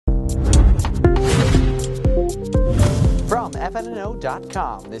From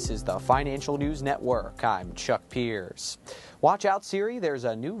FNNO.com, this is the Financial News Network. I'm Chuck Pierce. Watch out, Siri, there's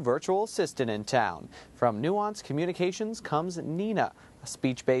a new virtual assistant in town. From Nuance Communications comes Nina, a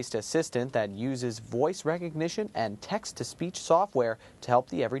speech-based assistant that uses voice recognition and text-to-speech software to help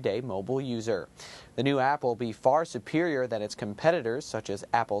the everyday mobile user. The new app will be far superior than its competitors, such as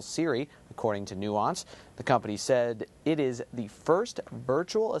Apple's Siri, according to Nuance. The company said it is the first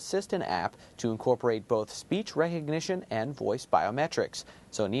virtual assistant app to incorporate both speech recognition and voice biometrics.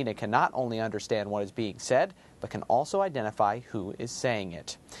 So Nina can not only understand what is being said, but can also identify who is saying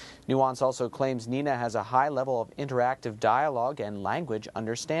it. Nuance also claims Nina has a high level of interactive dialogue and language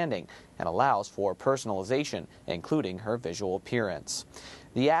understanding and allows for personalization, including her visual appearance.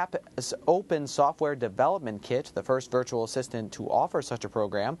 The app's open software development kit, the first virtual assistant to offer such a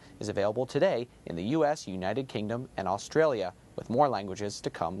program, is available today in the U.S., United Kingdom, and Australia, with more languages to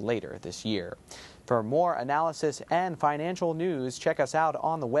come later this year. For more analysis and financial news, check us out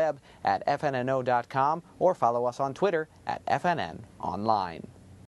on the web at FNNO.com or follow us on Twitter at FNN Online.